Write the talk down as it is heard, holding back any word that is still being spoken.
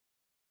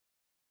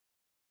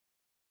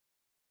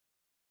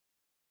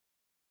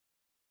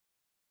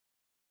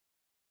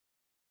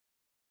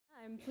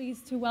I'm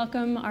pleased to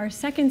welcome our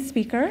second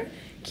speaker,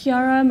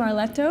 Chiara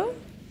Marletto.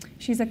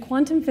 She's a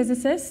quantum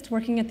physicist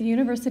working at the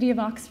University of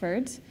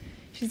Oxford.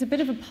 She's a bit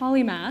of a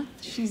polymath.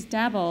 She's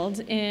dabbled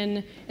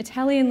in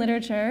Italian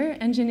literature,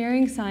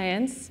 engineering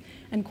science,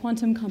 and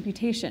quantum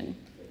computation.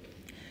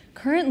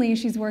 Currently,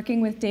 she's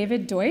working with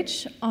David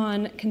Deutsch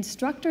on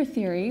constructor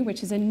theory,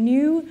 which is a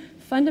new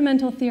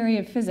fundamental theory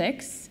of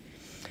physics.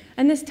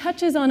 And this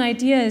touches on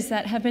ideas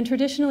that have been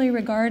traditionally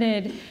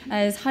regarded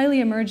as highly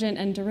emergent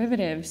and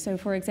derivative. So,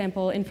 for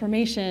example,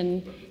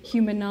 information,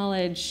 human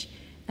knowledge,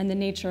 and the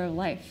nature of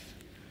life.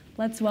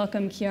 Let's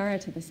welcome Chiara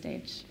to the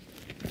stage.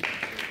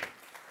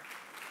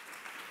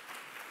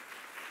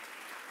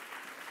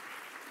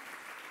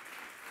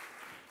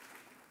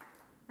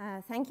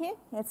 Thank you.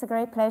 It's a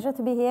great pleasure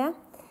to be here.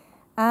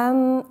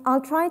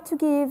 I'll try to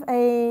give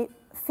a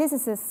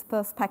physicist's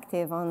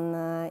perspective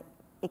on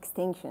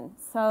extinction.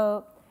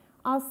 So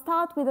I'll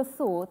start with a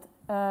thought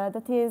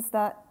that is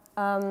that,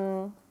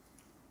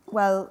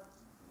 well,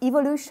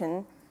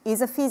 evolution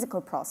is a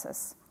physical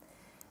process.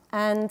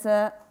 And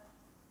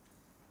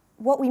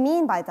what we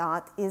mean by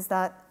that is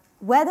that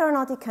whether or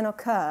not it can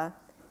occur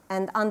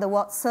and under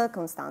what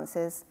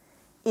circumstances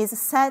is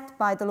set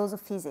by the laws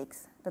of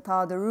physics, that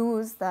are the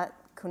rules that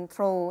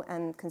control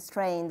and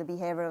constrain the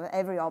behavior of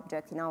every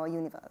object in our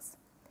universe.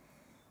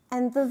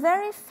 And the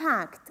very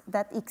fact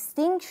that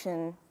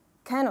extinction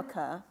can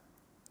occur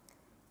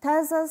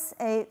tells us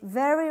a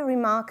very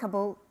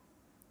remarkable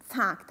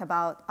fact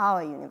about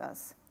our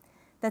universe.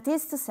 That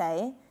is to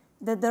say,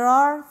 that there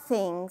are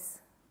things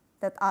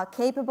that are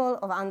capable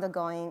of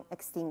undergoing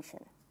extinction.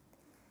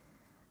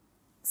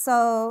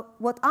 So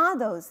what are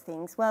those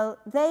things? Well,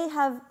 they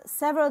have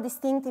several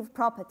distinctive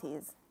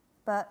properties,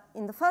 but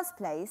in the first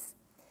place,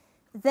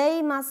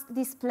 they must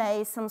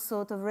display some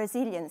sort of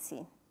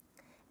resiliency,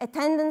 a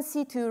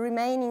tendency to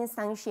remain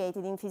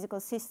instantiated in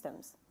physical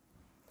systems.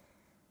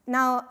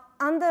 Now,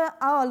 under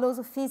our laws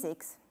of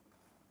physics,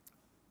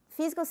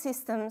 physical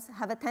systems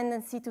have a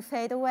tendency to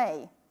fade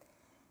away.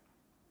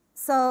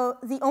 So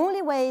the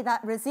only way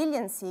that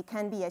resiliency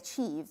can be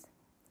achieved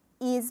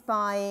is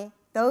by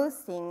those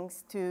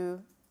things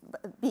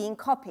being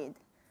copied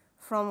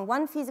from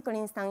one physical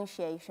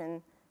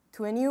instantiation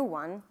to a new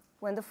one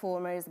when the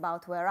former is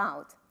about to wear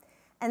out.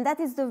 And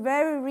that is the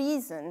very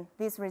reason,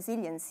 this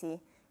resiliency,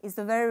 is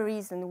the very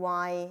reason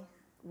why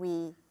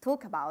we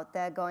talk about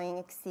their going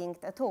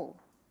extinct at all.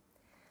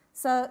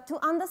 So to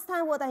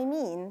understand what I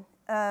mean,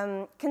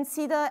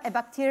 consider a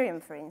bacterium,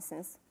 for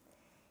instance.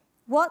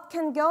 What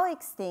can go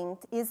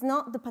extinct is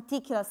not the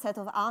particular set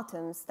of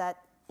atoms that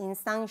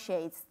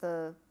instantiates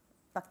the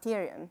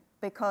bacterium,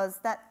 because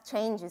that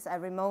changes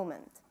every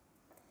moment.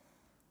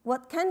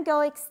 What can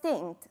go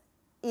extinct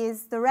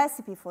is the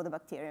recipe for the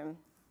bacterium,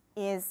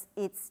 is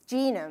its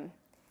genome,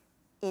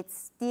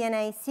 its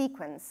DNA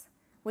sequence,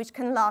 which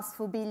can last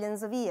for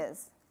billions of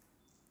years.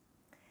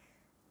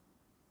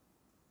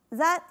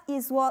 That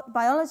is what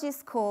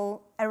biologists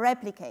call a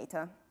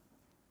replicator.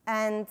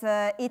 And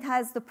it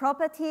has the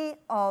property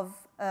of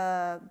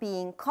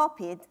being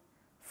copied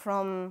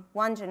from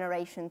one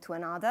generation to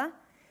another.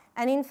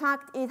 And in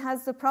fact, it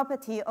has the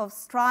property of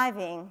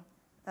striving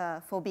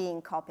for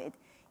being copied.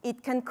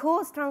 It can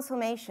cause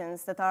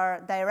transformations that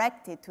are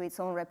directed to its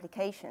own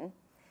replication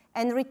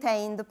and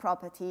retain the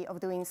property of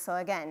doing so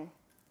again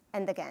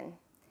and again.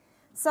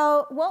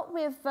 So what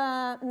we've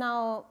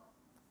now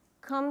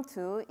come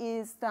to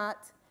is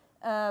that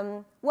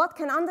what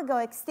can undergo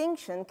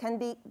extinction can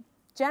be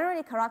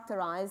generally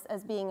characterized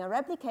as being a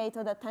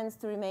replicator that tends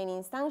to remain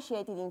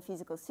instantiated in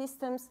physical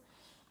systems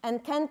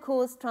and can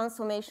cause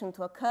transformation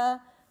to occur,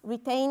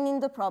 retaining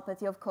the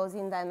property of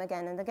causing them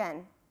again and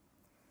again.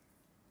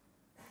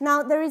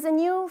 Now, there is a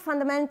new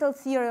fundamental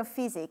theory of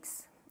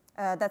physics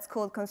that's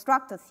called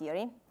constructor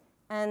theory,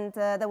 and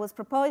that was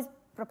proposed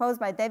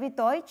by David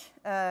Deutsch,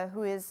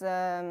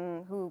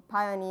 who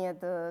pioneered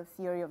the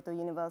theory of the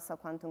universal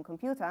quantum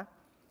computer.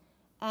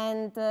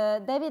 And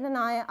David and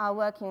I are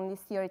working on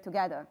this theory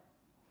together.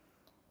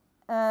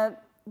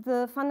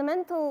 The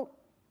fundamental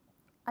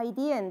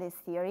idea in this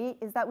theory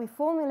is that we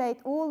formulate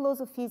all laws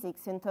of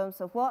physics in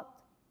terms of what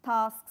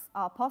tasks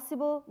are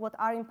possible, what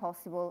are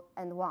impossible,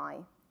 and why.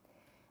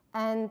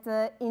 And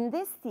in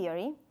this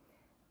theory,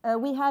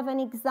 we have an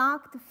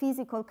exact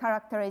physical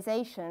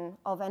characterization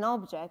of an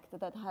object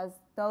that has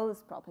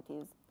those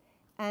properties,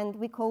 and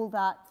we call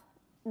that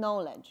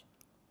knowledge.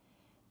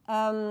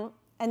 And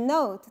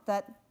note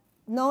that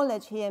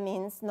knowledge here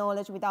means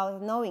knowledge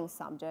without a knowing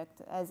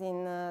subject, as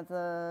in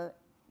the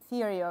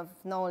theory of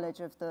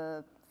knowledge of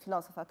the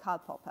philosopher Karl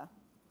Popper.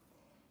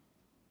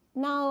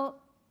 Now,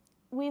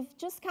 we've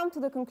just come to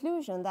the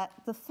conclusion that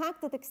the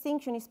fact that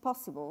extinction is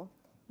possible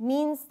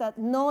means that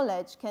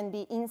knowledge can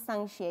be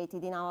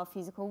instantiated in our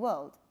physical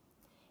world.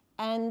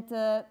 And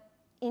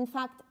in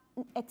fact,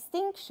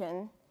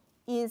 extinction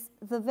is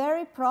the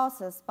very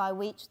process by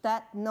which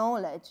that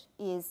knowledge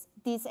is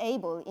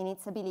disabled in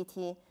its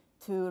ability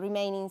to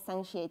remain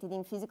instantiated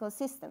in physical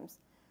systems,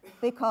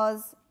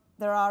 because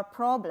there are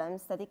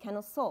problems that it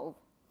cannot solve.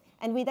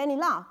 And with any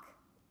luck,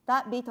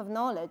 that bit of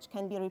knowledge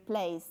can be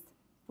replaced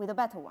with a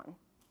better one.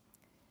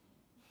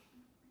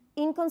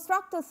 In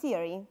constructor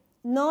theory,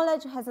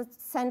 knowledge has a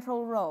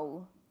central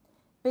role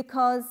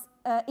because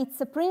it's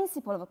a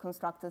principle of a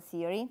constructor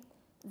theory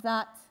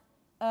that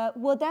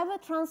whatever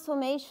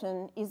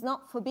transformation is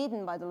not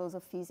forbidden by the laws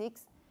of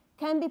physics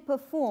can be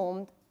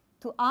performed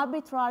to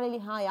arbitrarily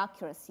high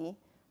accuracy,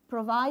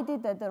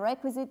 provided that the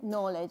requisite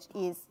knowledge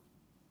is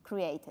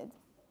created.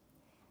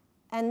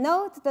 And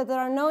note that there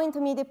are no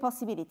intermediate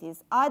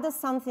possibilities. Either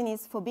something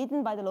is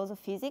forbidden by the laws of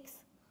physics,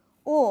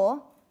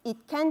 or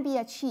it can be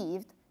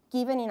achieved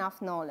given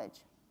enough knowledge.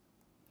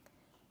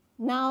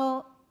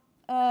 Now,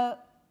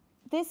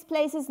 this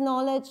places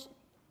knowledge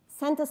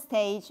center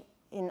stage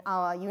in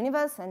our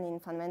universe and in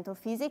fundamental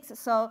physics.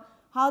 So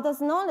how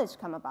does knowledge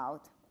come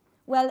about?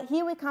 Well,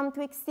 here we come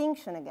to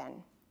extinction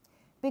again,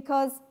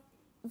 because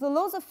the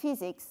laws of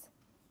physics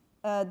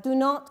do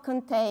not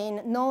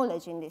contain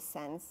knowledge in this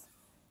sense.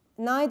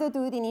 Neither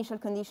do the initial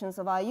conditions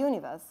of our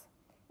universe.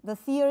 The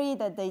theory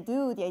that they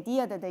do, the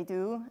idea that they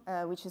do,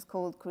 which is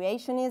called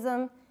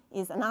creationism,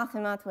 is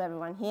anathema to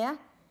everyone here.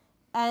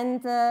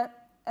 And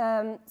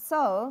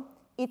so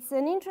it's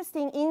an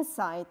interesting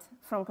insight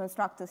from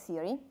constructor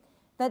theory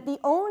that the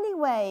only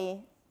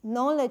way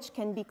knowledge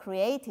can be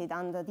created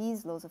under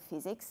these laws of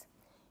physics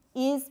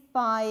is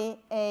by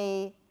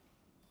a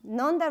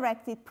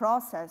non-directed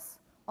process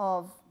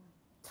of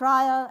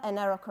trial and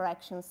error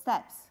correction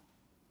steps.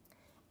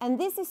 And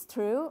this is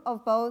true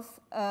of both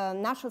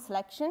natural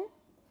selection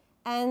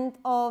and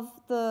of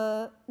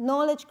the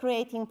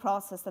knowledge-creating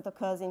process that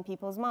occurs in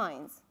people's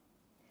minds.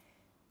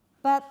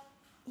 But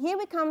here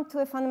we come to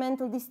a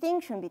fundamental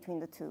distinction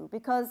between the two,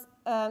 because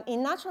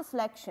in natural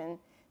selection,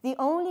 the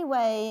only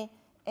way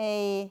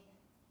a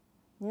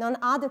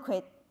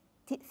non-adequate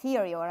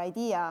theory or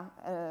idea,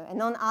 a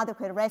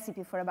non-adequate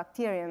recipe for a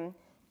bacterium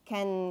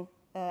can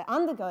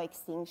undergo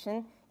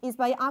extinction is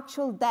by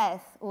actual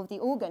death of the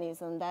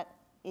organism that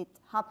it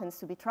happens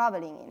to be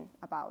traveling in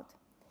about.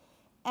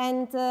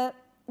 And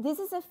this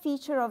is a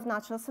feature of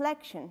natural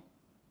selection,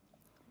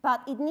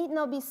 but it need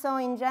not be so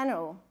in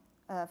general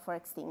for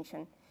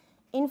extinction.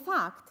 In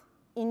fact,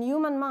 in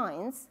human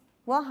minds,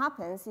 what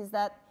happens is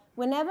that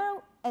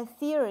whenever a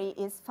theory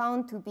is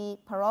found to be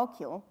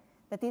parochial,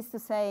 that is to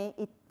say,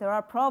 there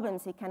are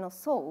problems it cannot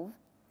solve,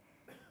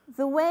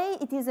 the way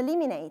it is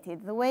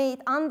eliminated, the way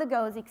it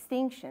undergoes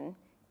extinction,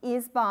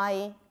 is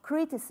by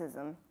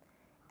criticism.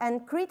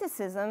 And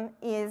criticism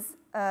is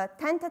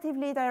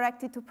tentatively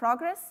directed to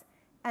progress,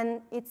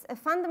 and it's a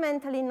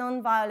fundamentally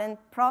non-violent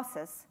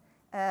process,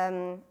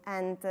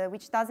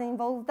 which doesn't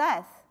involve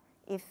death,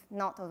 if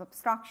not of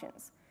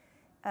obstructions.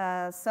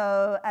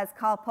 So as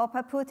Karl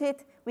Popper put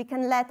it, we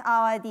can let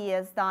our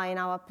ideas die in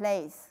our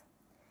place.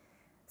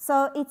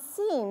 So it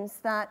seems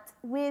that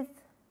with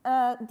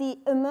the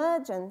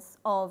emergence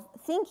of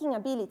thinking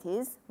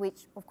abilities,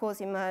 which of course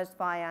emerged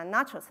via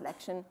natural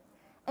selection,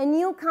 a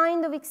new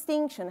kind of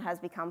extinction has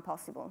become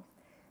possible.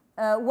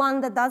 One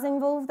that does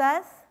involve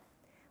death,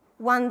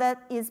 one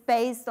that is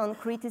based on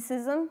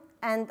criticism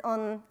and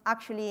on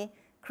actually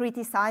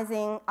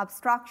criticizing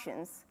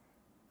abstractions.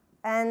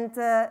 And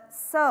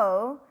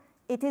so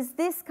it is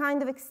this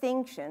kind of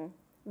extinction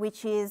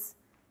which is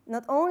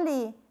not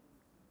only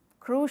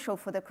crucial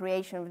for the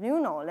creation of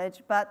new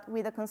knowledge, but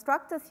with a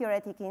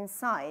constructor-theoretic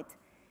insight,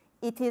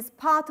 it is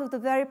part of the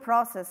very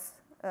process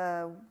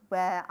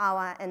where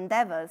our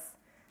endeavors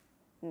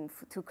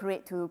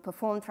to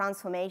perform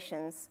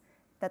transformations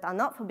that are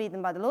not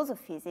forbidden by the laws of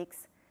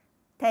physics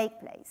take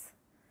place.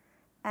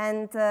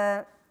 And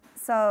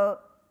so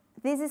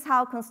this is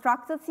how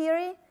constructor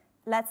theory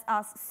lets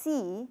us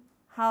see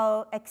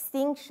how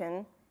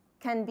extinction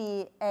can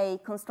be a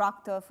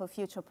constructor for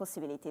future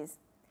possibilities.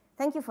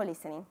 Thank you for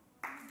listening.